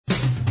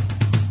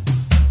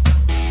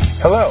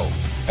Hello,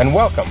 and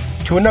welcome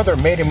to another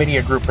Meta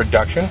Media Group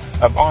production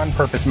of On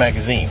Purpose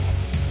Magazine,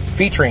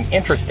 featuring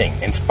interesting,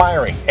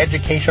 inspiring,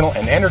 educational,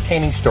 and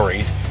entertaining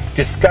stories,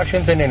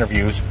 discussions, and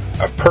interviews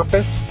of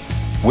purpose,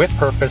 with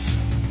purpose,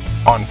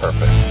 on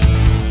purpose.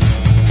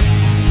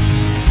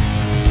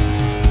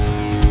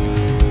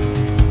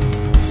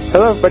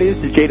 Hello, everybody.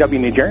 This is J.W.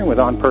 Nigerian with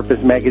On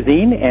Purpose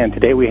Magazine, and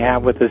today we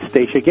have with us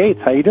Stacia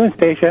Gates. How you doing,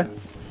 Stacia?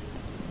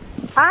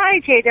 Hi,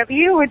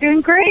 JW. We're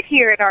doing great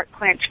here at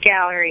ArtQuench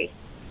Gallery.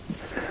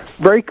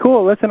 Very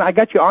cool. Listen, I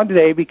got you on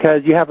today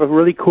because you have a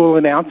really cool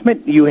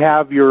announcement. You've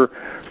had your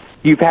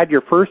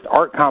first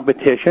art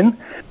competition,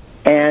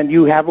 and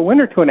you have a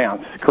winner to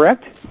announce,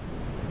 correct?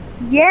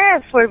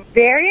 Yes, we're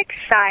very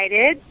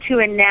excited to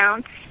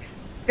announce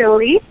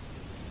Philippe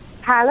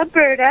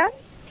Halaberta.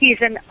 He's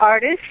an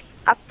artist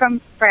up from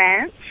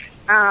France.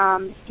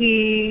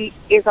 He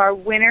is our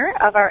winner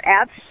of our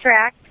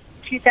Abstract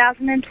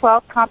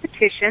 2012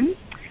 competition,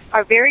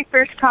 our very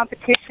first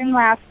competition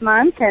last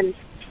month, and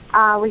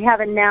we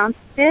have announced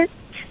it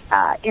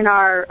in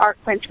our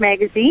ArtQuench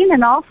magazine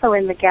and also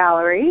in the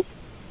gallery,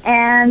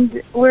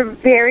 and we're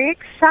very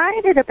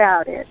excited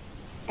about it.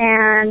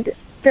 And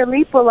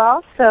Philippe will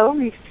also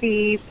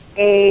receive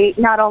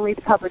not only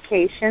the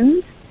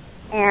publications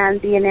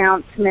and the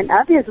announcement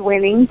of his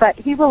winning, but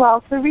he will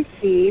also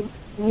receive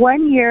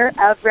 1 year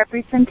of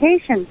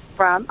representation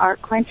from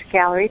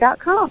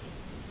ArtQuenchGallery.com.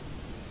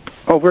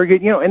 Oh, very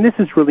good. And this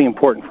is really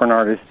important for an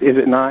artist, is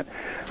it not?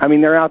 I mean,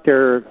 they're out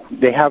there,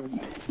 they have,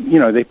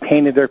 they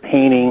painted their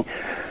painting,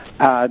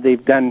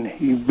 you've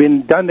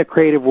done the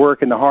creative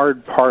work and the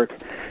hard part,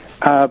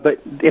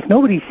 but if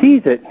nobody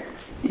sees it,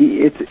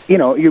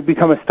 you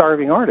become a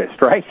starving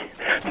artist, right?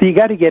 So you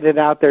got to get it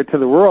out there to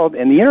the world,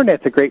 and the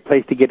Internet's a great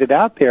place to get it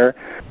out there,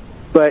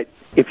 but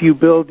if you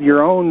build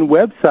your own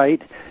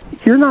website,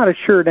 you're not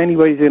assured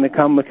anybody's going to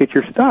come look at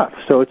your stuff.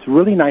 So it's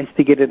really nice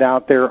to get it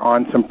out there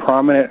on some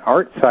prominent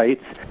art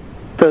sites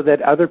so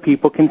that other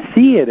people can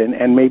see it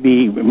and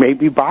maybe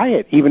buy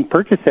it, even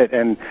purchase it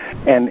and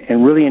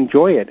really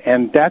enjoy it.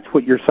 And that's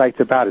what your site's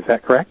about. Is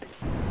that correct?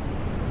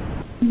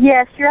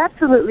 Yes, you're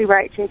absolutely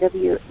right,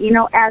 JW.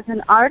 As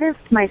an artist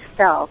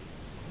myself,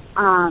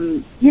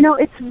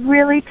 it's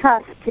really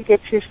tough to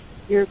get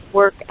your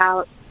work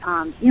out,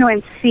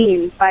 and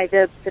seen by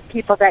the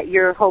people that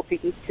you're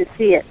hoping to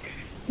see it.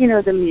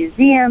 The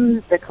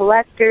museums, the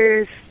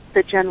collectors,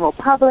 the general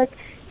public.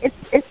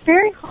 It's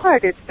very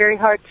hard. It's very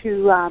hard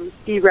to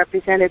be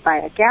represented by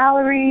a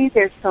gallery.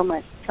 There's so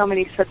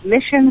many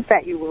submissions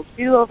that you will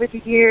do over the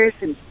years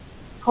in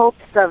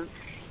hopes of,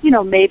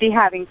 maybe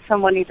having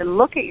someone even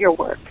look at your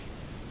work.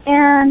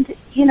 And,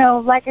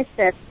 like I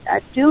said,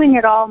 doing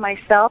it all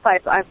myself,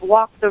 I've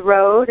walked the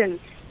road and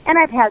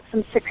I've had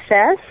some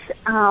success.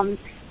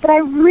 But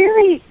I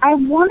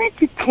wanted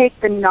to take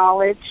the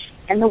knowledge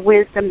and the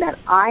wisdom that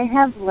I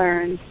have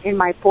learned in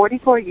my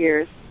 44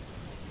 years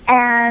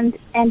and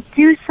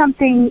do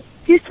something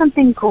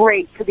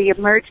great for the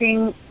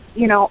emerging,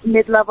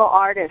 mid-level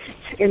artists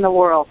in the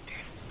world.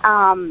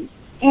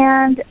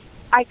 And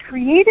I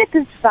created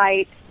the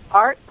site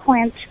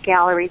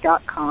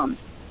ArtQuenchGallery.com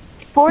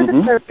for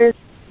the purpose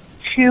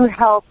to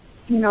help,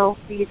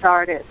 these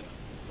artists.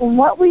 And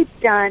what we've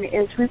done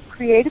is we've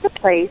created a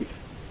place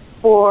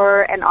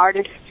for an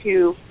artist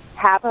to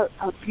have a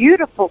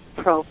beautiful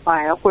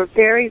profile. We're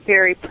very,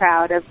 very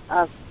proud of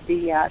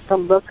the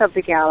look of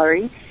the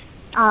gallery.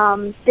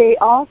 They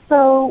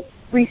also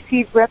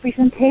receive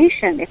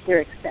representation if they're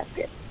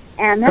accepted.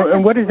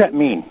 And what does that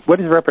mean? What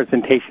does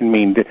representation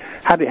mean? Do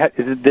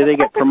they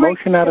get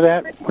promotion out of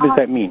that? What does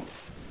that mean?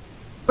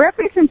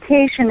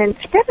 Representation,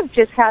 instead of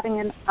just having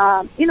an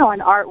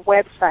art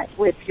website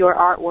with your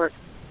artwork,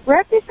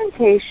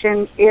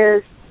 representation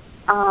is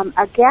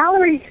a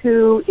gallery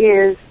who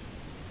is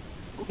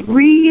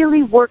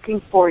really working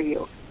for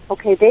you.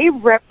 Okay, they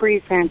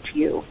represent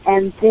you,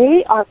 and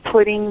they are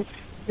putting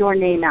your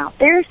name out.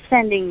 They're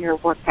sending your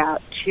work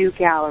out to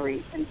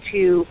galleries and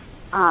to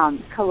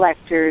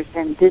collectors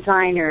and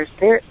designers.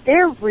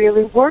 They're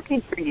really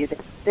working for you.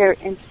 They're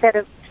instead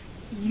of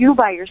you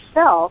by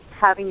yourself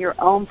having your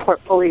own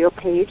portfolio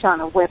page on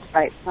a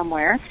website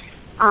somewhere.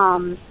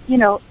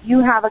 You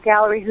have a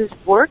gallery who's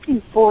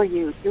working for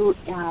you.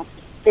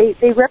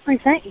 They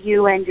represent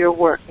you and your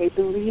work. They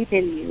believe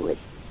in you.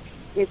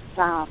 It's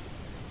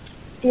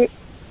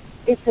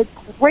a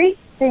great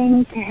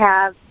thing to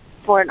have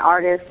for an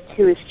artist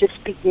who is just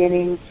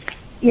beginning,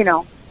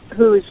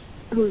 whose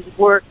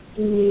work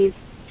needs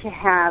to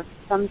have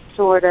some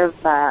sort of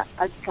a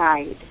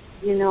guide.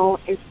 No,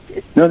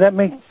 that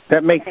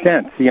makes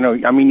sense.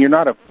 You're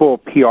not a full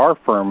PR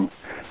firm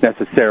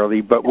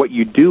necessarily, but what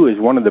you do is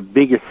one of the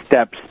biggest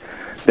steps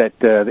that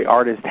the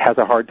artist has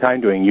a hard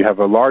time doing. You have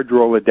a large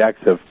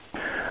Rolodex of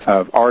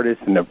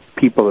artists and of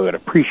people that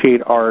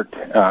appreciate art.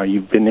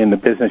 You've been in the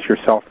business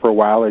yourself for a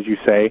while, as you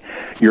say.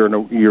 You've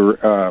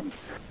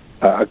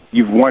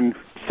won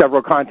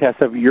several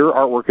contests. Your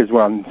artwork has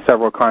won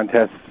several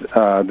contests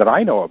that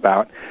I know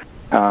about.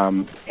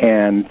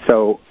 And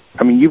so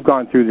I mean, you've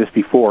gone through this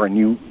before, and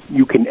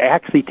you can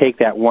actually take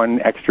that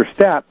one extra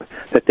step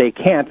that they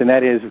can't, and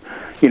that is,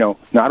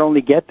 not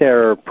only get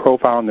their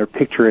profile and their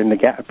picture in the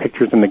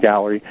pictures in the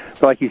gallery,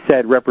 but like you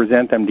said,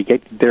 represent them to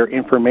get their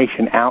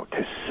information out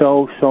to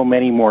so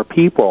many more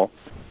people.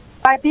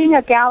 By being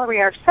a gallery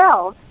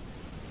ourselves,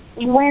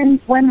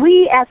 when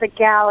we as a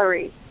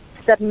gallery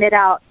submit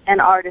out an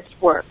artist's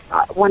work,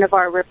 one of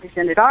our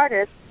represented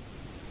artists,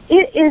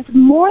 it is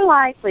more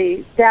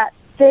likely that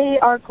they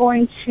are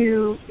going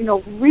to,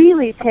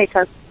 really take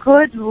a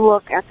good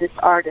look at this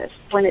artist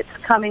when it's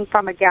coming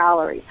from a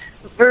gallery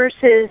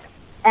versus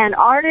an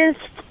artist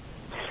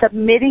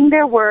submitting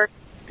their work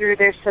through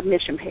their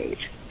submission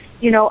page.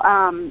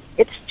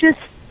 It's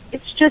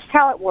just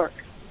how it works.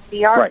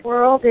 The art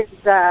world is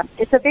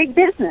it's a big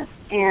business,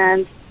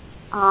 and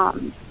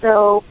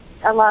so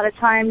a lot of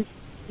times,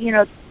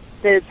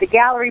 the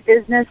gallery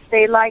business,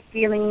 they like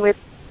dealing with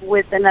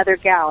another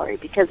gallery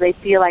because they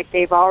feel like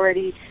they've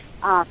already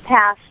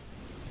passed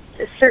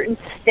certain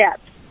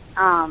steps,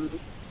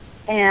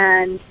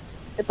 and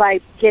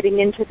by getting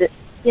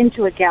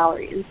into a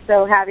gallery, and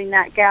so having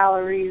that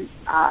gallery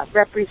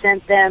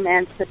represent them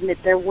and submit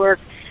their work,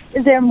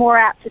 they're more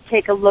apt to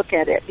take a look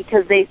at it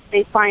because they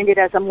find it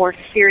as a more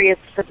serious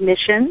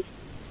submission.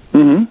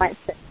 Mm-hmm.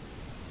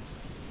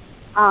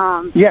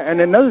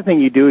 And another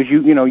thing you do is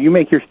you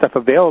make your stuff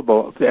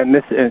available. And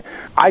this,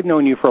 I've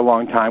known you for a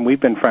long time.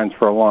 We've been friends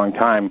for a long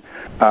time.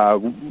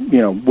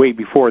 Way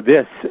before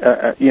this.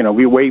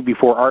 Way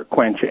before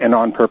ArtQuench and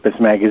On Purpose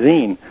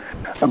magazine.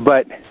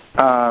 But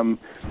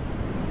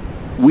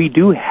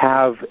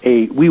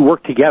we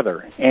work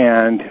together,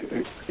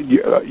 and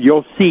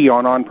you'll see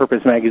on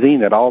Purpose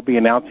magazine that I'll be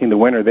announcing the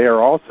winner there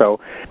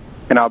also.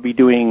 And I'll be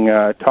doing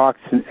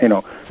talks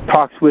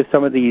with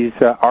some of these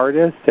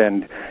artists,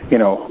 and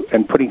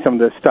putting some of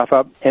this stuff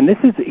up. And this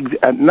is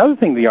another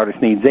thing the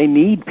artist needs. They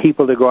need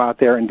people to go out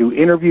there and do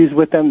interviews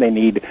with them. They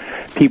need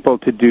people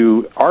to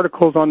do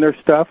articles on their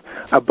stuff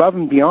above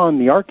and beyond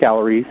the art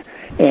galleries.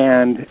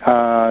 And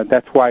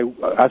that's why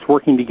us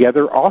working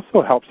together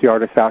also helps the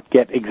artists out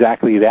get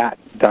exactly that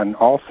done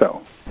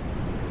also.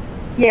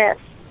 Yes,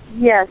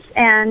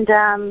 and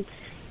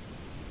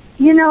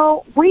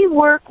we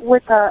work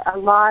with a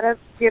lot of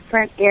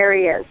different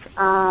areas.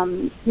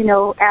 As you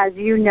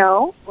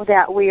know,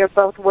 that we are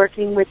both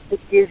working with the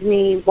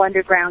Disney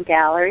Wonderground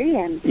Gallery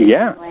and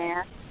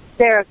Disneyland.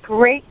 They're a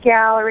great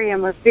gallery,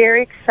 and we're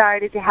very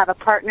excited to have a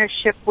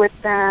partnership with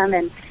them.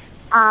 And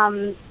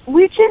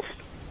we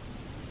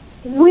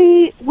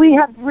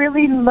have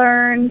really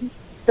learned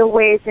the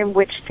ways in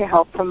which to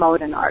help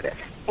promote an artist.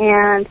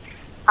 And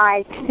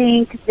I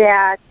think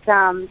that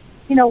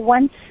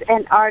once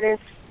an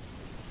artist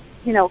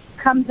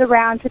comes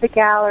around to the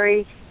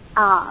gallery,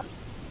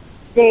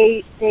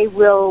 they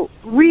will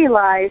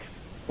realize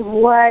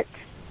what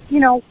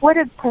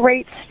a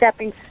great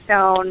stepping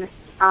stone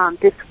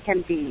this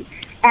can be.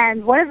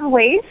 And one of the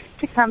ways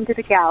to come to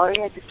the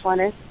gallery, I just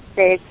want to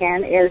say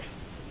again, is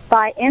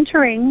by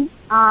entering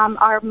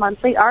our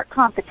monthly art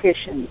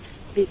competitions,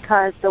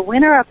 because the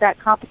winner of that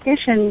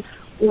competition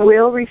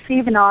will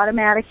receive an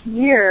automatic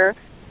year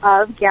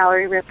of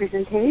gallery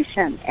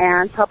representation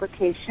and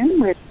publication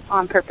with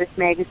On Purpose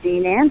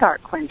magazine and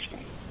ArtQuench.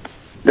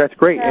 That's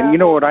great. And you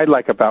know what I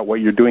like about what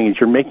you're doing is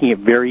you're making it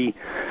very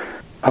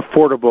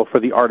affordable for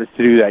the artists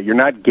to do that. You're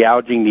not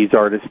gouging these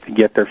artists to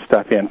get their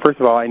stuff in.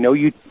 First of all, I know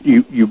you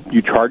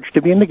charge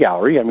to be in the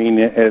gallery. I mean,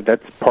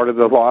 that's part of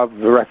the law of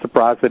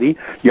reciprocity.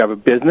 You have a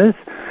business,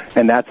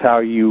 and that's how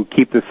you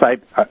keep the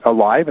site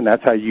alive, and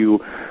that's how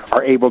you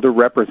are able to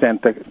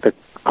represent the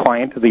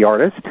client, the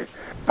artist,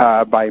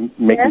 by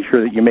making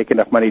sure that you make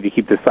enough money to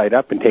keep the site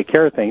up and take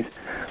care of things.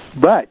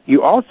 But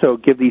you also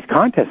give these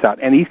contests out,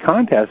 and these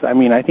contests, I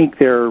mean, I think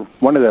they're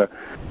one of the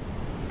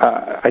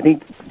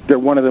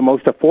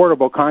most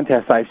affordable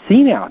contests I've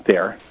seen out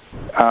there,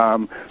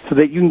 so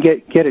that you can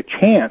get a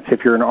chance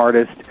if you're an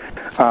artist.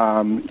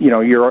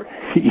 You're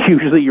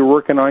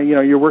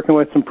working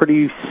with some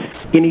pretty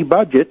skinny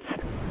budgets,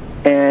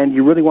 and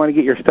you really want to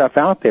get your stuff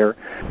out there.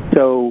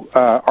 So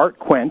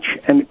ArtQuench,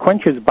 and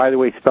Quench is, by the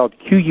way, spelled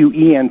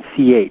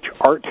Quench,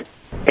 Art,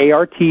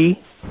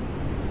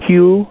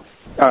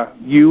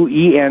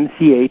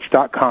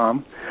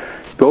 ArtQuench.com.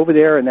 Go over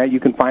there, and that you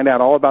can find out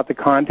all about the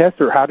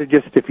contest, or how to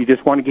if you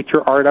just want to get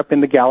your art up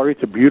in the gallery.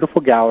 It's a beautiful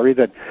gallery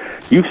that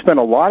you've spent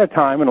a lot of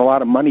time and a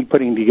lot of money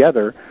putting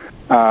together,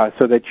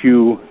 so that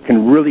you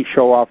can really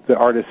show off the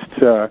artist's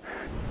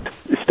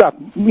stuff,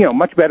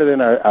 much better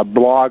than a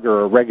blog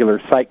or a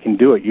regular site can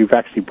do it. You've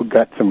actually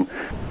got some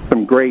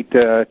great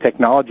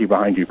technology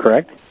behind you,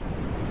 correct?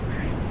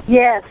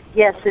 Yes.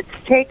 It's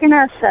taken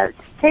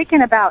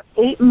about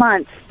 8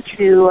 months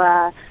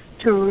to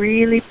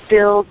really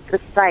build the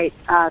site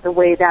the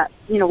way that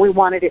we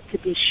wanted it to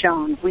be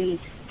shown. We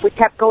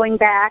kept going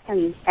back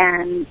and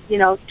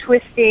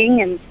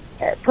twisting and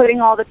putting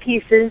all the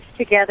pieces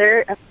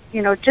together,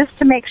 just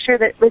to make sure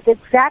that it was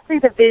exactly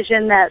the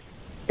vision that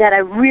I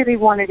really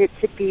wanted it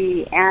to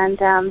be, and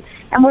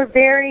we're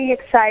very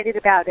excited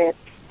about it.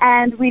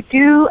 And we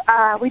do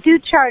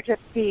charge a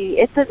fee.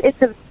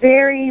 It's a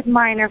very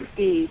minor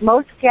fee.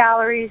 Most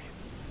galleries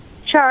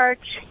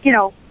charge,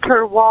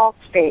 per wall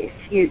space.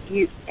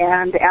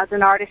 And as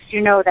an artist,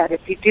 you know that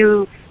if you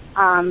do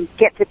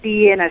get to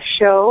be in a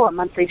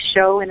monthly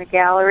show in a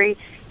gallery,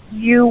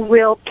 you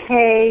will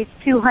pay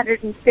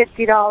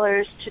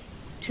 $250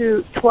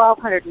 to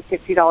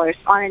 $1,250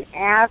 on an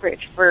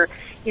average for,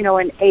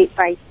 an 8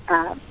 by,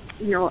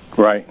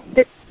 right.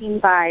 15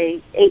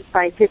 by 8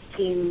 by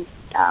 15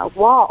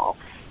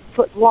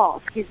 foot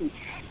wall,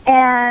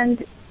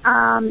 And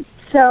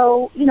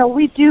so,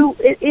 we do,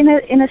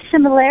 in a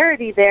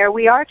similarity there,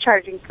 we are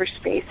charging for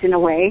space in a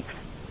way,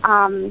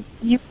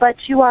 but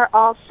you are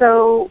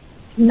also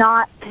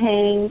not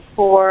paying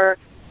for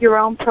your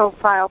own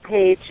profile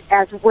page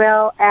as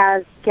well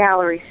as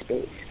gallery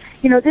space.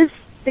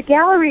 The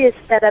gallery is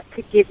set up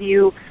to give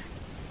you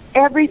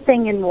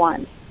everything in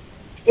one.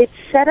 It's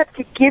set up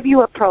to give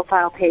you a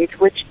profile page,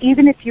 which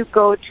even if you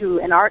go to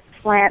an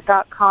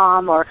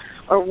artslant.com or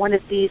one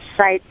of these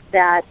sites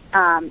that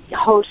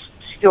hosts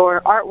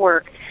your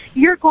artwork,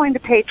 you're going to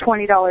pay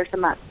 $20 a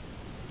month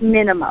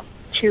minimum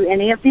to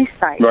any of these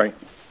sites. Right.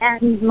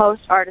 And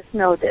most artists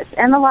know this.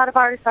 And a lot of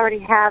artists already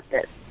have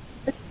this.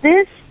 But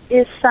this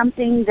is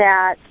something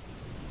that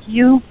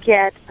you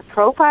get a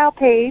profile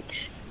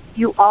page.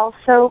 You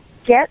also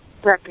get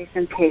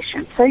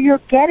representation. So you're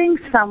getting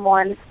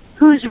someone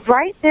who's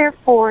right there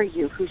for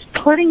you, who's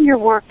putting your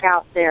work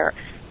out there,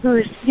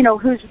 who's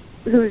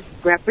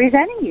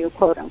representing you,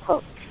 quote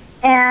unquote.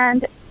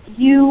 And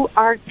you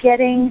are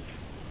getting,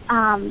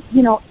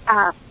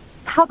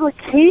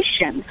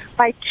 publication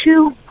by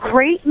two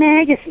great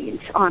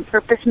magazines on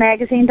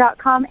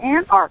PurposeMagazine.com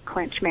and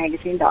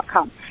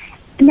ArtQuenchMagazine.com.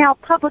 Now,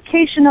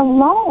 publication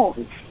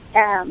alone,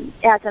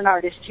 as an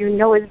artist,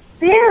 is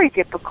very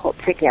difficult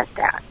to get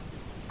that.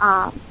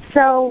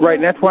 Right,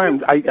 and that's why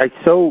I'm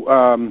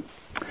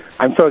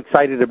so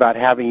excited about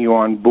having you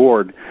on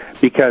board,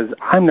 because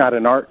I'm not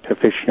an art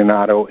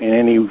aficionado in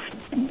any,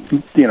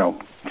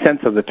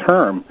 sense of the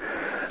term.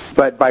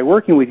 But by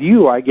working with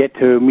you, I get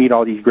to meet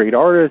all these great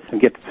artists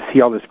and get to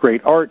see all this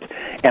great art,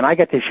 and I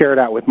get to share it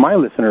out with my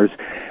listeners,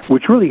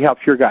 which really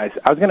helps your guys.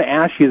 I was going to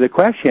ask you the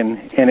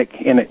question, and it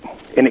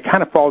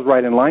kind of falls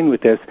right in line with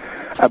this,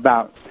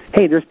 about,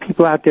 hey, there's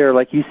people out there,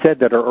 like you said,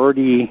 that are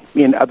already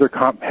in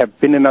have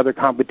been in other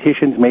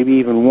competitions, maybe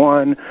even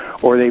won,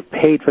 or they've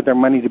paid for their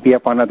money to be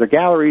up on other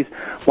galleries.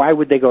 Why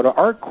would they go to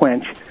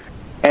ArtQuench?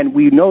 And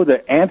we know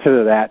the answer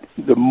to that.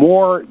 The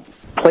more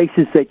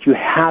places that you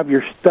have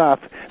your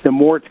stuff, the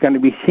more it's going to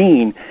be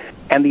seen.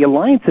 And the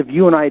alliance of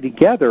you and I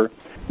together,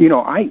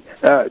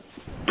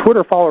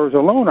 Twitter followers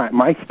alone,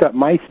 my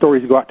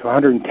stories go out to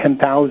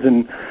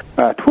 110,000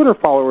 Twitter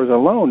followers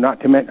alone.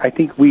 Not to mention, I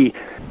think we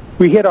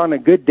hit on a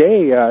good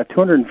day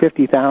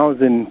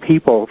 250,000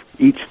 people.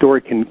 Each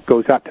story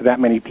goes out to that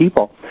many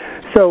people.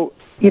 So,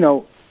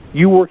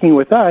 you working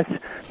with us,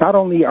 not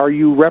only are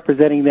you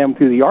representing them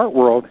through the art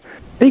world,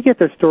 they get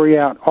their story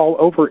out all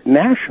over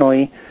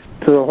nationally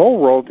to the whole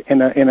world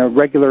in a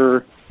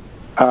regular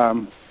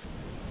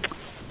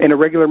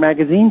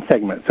magazine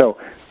segment. So,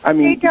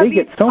 they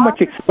get so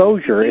much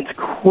exposure. It's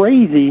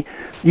crazy.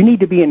 You need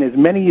to be in as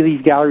many of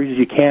these galleries as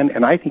you can,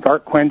 and I think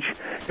ArtQuench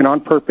and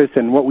On Purpose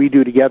and what we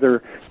do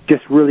together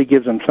just really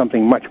gives them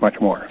something much, much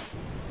more.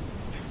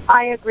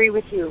 I agree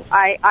with you.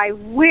 I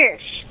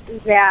wish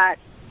that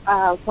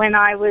when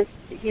I was,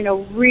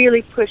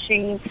 really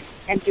pushing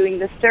and doing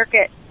the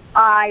circuit,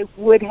 I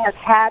would have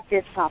had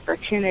this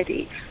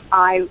opportunity.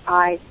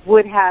 I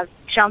would have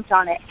jumped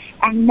on it.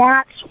 And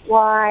that's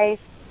why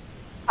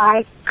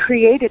I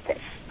created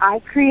this. I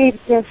created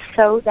this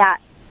so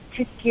that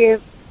to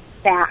give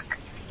back,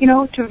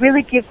 to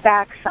really give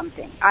back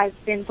something. I've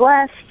been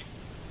blessed,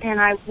 and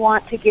I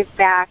want to give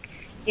back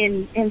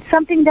in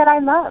something that I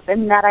love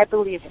and that I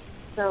believe in.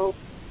 So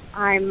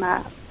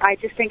I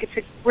just think it's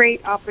a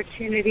great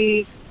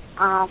opportunity,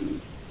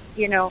 having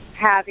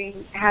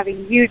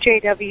you,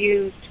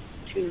 JW,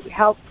 to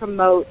help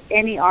promote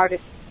any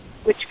artist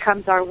which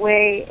comes our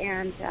way.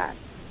 And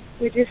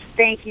we just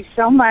thank you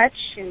so much,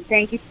 and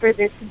thank you for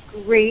this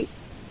great,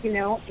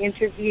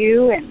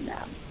 interview. And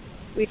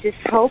we just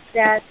hope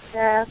that,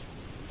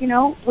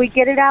 we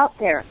get it out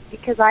there,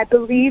 because I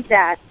believe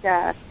that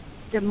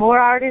the more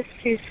artists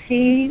who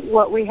see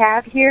what we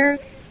have here,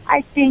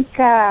 I think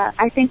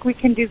we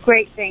can do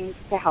great things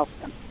to help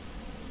them.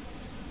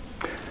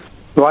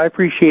 Well, I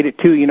appreciate it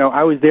too.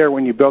 I was there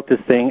when you built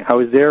this thing. I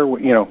was there.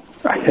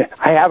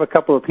 I have a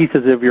couple of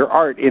pieces of your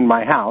art in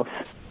my house,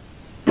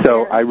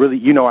 so I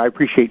really, I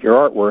appreciate your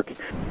artwork.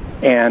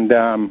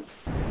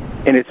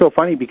 And it's so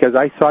funny because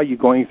I saw you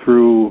going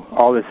through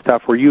all this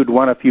stuff where you had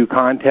won a few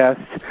contests,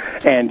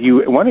 and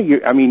you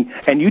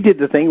did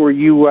the thing where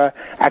you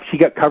actually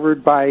got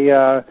covered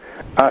by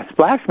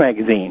Splash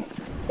magazine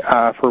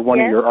for one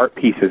of your art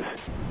pieces.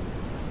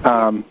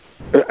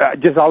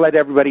 I'll let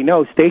everybody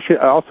know,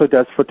 Stacia also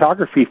does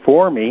photography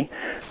for me.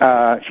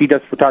 She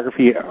does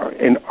photography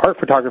and art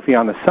photography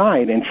on the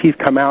side, and she's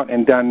come out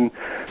and done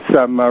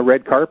some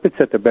red carpets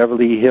at the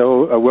Beverly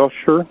Hill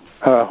Wilshire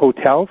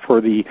Hotel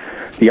for the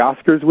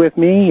Oscars with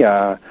me,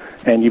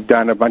 and you've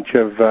done a bunch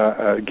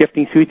of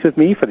gifting suites with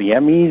me for the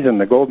Emmys and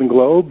the Golden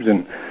Globes,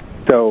 and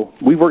so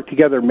we worked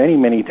together many,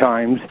 many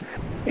times.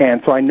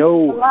 And so I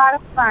know... A lot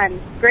of fun.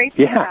 Great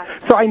stuff.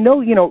 Yeah. So I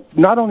know,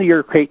 not only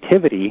your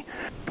creativity,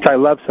 which I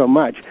love so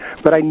much,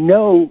 but I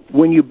know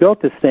when you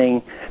built this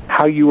thing,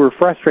 how you were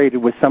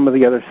frustrated with some of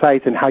the other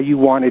sites and how you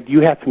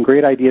had some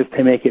great ideas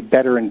to make it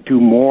better and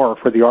do more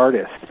for the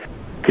artist.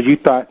 Because you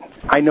thought,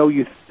 I know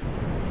you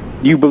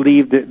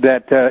believed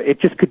that it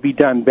just could be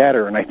done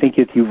better, and I think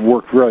you've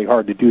worked really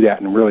hard to do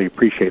that and really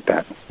appreciate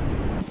that.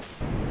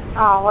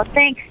 Oh, well,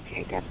 thanks,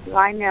 JW.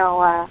 I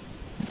know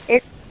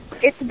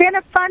it's been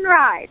a fun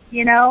ride,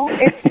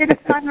 It's been a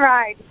fun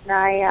ride,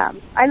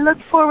 and I look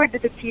forward to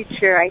the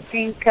future. I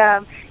think,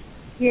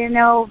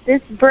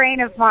 this brain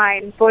of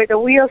mine, boy, the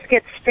wheels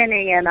get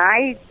spinning, and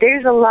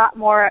there's a lot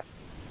more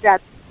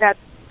that's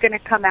going to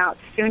come out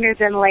sooner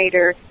than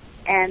later,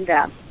 and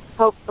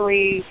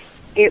hopefully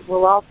it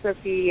will also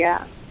be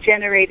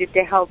generated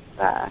to help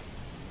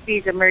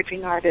these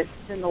emerging artists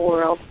in the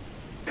world.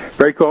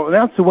 Very cool.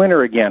 Announce the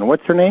winner again.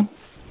 What's her name?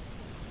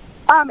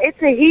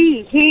 It's a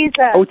he. It's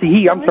a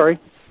he. I'm sorry.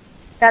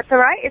 That's all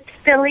right. It's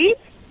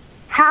Philippe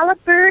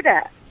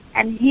Haliburda,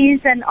 and he's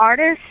an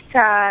artist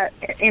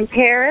in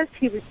Paris.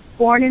 He was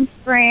born in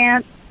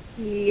France.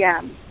 He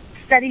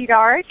studied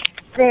art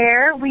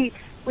there. We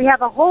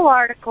have a whole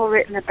article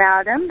written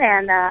about him,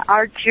 and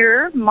our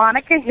juror,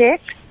 Monica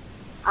Hicks,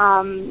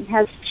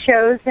 has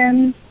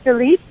chosen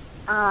Philippe,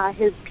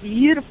 his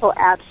beautiful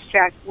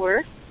abstract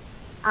work,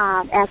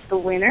 as the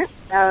winner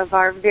of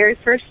our very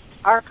first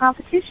art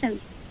competition.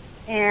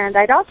 And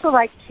I'd also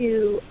like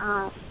to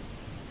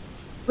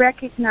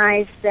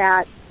recognize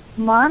that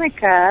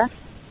Monica,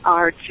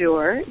 our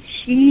juror,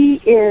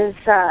 she is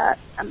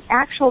an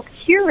actual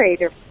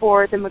curator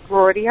for the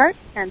McGroarty Art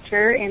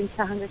Center in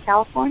Tujunga,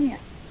 California.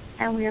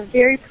 And we are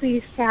very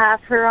pleased to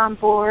have her on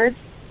board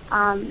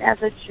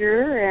as a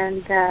juror,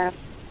 and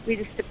we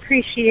just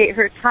appreciate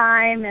her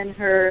time and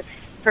her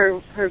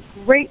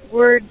great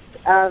words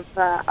of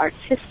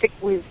artistic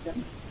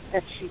wisdom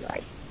that she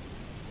writes.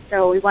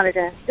 So we wanted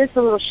to, just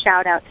a little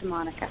shout out to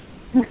Monica.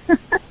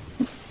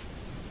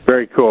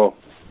 Very cool.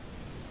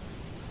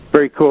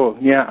 Very cool.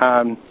 Yeah,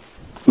 a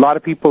lot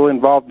of people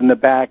involved in the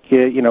back,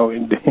 in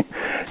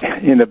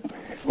the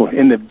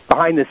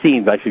behind the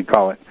scenes, I should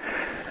call it.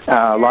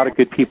 A lot of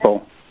good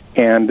people.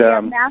 And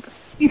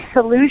Masterpiece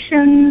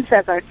Solutions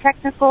as our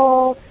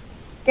technical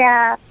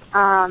staff.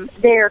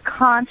 They are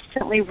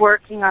constantly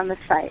working on the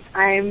site.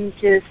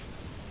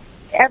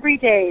 Every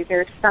day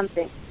there's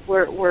something.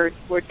 We're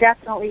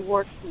definitely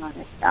working on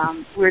it.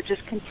 We're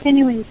just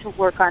continuing to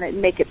work on it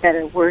and make it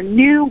better. We're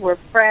new, we're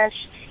fresh,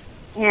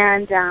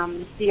 and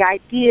the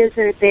ideas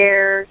are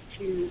there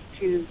to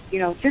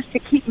just to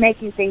keep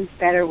making things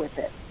better with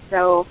it.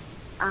 So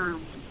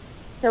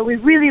we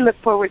really look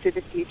forward to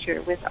the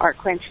future with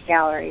ArtQuench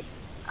Gallery.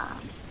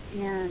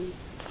 And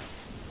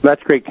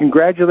that's great.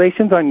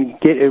 Congratulations on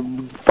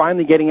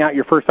finally getting out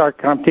your first art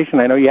competition.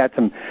 I know you had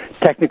some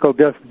technical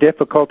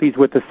difficulties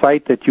with the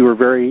site that you were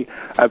very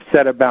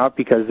upset about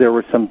because there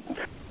were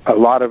a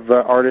lot of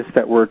artists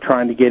that were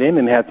trying to get in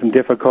and had some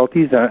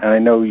difficulties, and I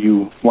know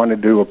you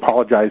wanted to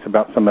apologize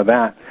about some of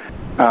that.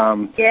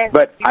 Yes,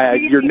 but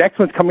your next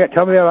one's coming up.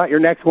 Tell me about your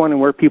next one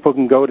and where people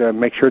can go to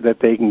make sure that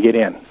they can get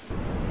in.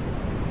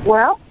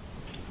 Well,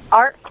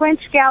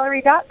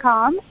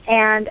 ArtQuenchGallery.com,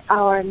 and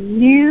our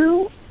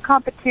new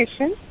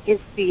competition is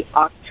the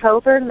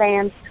October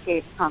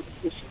Landscape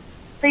Competition.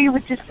 So you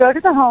would just go to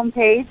the home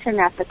page, and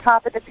at the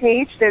top of the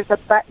page there's a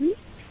button,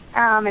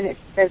 and it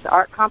says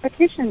Art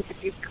Competitions.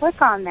 If you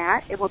click on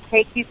that, it will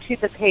take you to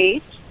the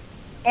page,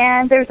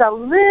 and there's a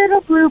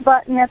little blue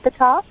button at the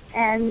top,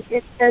 and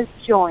it says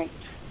Join.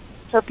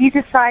 So if you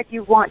decide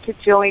you want to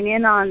join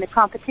in on the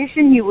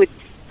competition, you would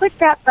click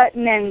that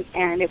button,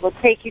 and it will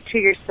take you to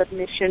your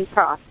submission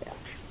process.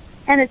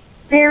 And it's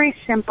very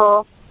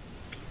simple,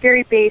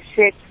 very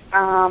basic.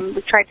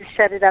 We tried to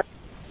set it up,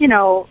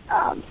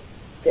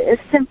 as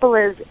simple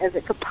as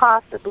it could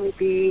possibly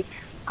be.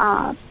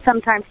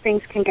 Sometimes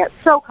things can get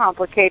so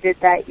complicated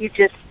that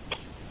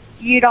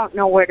you don't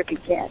know where to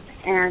begin.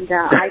 And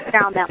I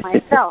found that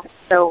myself.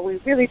 So we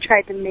really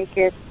tried to make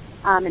it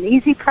an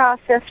easy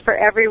process for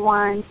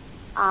everyone.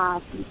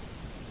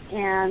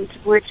 And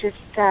we're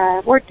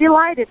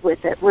delighted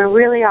with it. We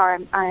really are.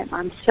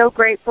 I'm so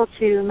grateful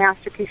to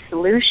Masterpiece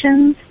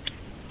Solutions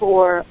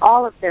for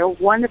all of their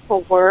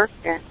wonderful work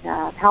and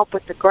help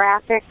with the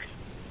graphics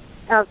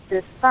of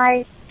this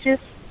site.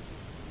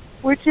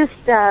 We're just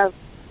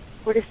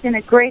in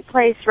a great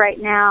place right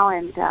now,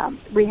 and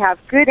we have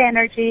good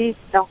energy.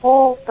 The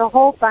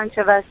whole bunch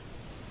of us,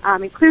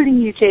 including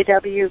you,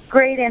 JW,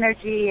 great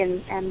energy,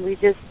 and we're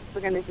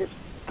going to just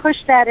push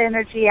that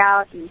energy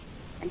out and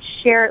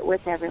share it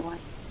with everyone.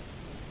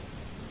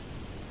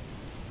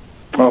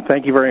 Well,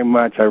 thank you very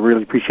much. I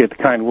really appreciate the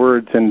kind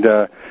words and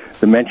the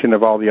mention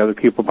of all the other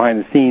people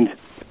behind the scenes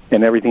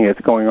and everything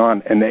that's going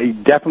on.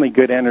 And definitely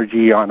good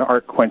energy on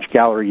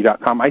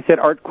ArtQuenchGallery.com. I said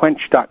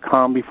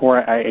ArtQuench.com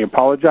before. I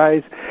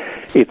apologize.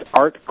 It's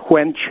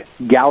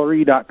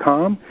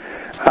ArtQuenchGallery.com.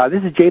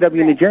 This is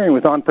J.W. Nigerian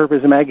with On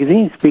Purpose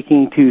Magazine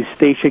speaking to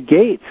Stacia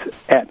Gates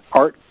at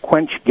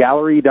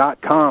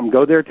ArtQuenchGallery.com.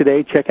 Go there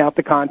today. Check out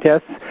the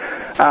contests.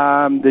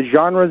 The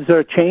genres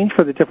change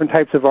for the different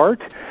types of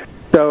art.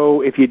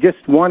 So if you just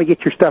want to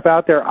get your stuff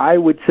out there, I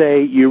would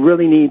say you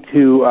really need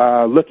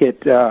to look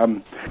at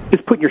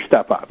just putting your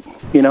stuff up.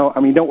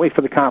 Don't wait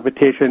for the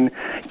competition.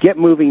 Get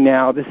moving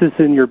now. This is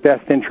in your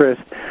best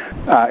interest.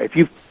 If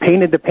you've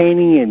painted the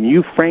painting and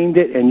you framed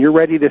it and you're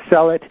ready to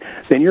sell it,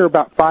 then you're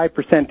about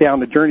 5% down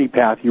the journey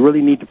path. You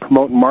really need to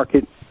promote and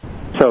market.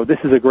 So this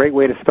is a great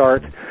way to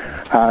start.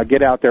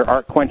 Get out there,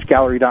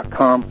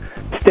 ArtQuenchGallery.com.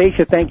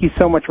 Stacia, thank you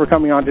so much for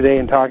coming on today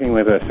and talking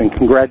with us, and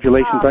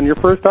congratulations on your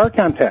first art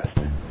contest.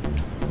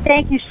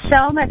 Thank you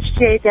so much,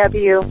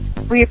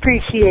 JW. We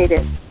appreciate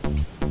it.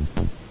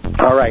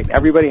 All right.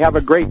 Everybody have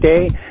a great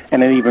day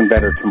and an even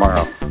better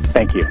tomorrow.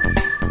 Thank you.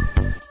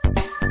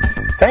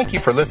 Thank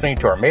you for listening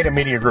to our Meta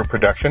Media Group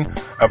production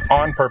of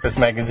On Purpose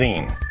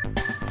Magazine.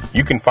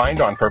 You can find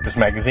On Purpose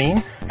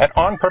Magazine at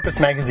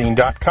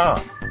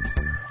onpurposemagazine.com.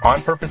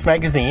 On Purpose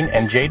Magazine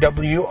and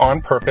JW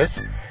On Purpose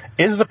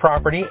is the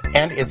property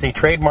and is a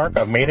trademark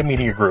of Meta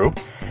Media Group,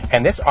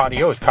 and this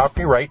audio is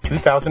copyright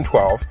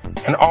 2012,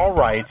 and all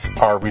rights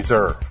are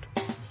reserved.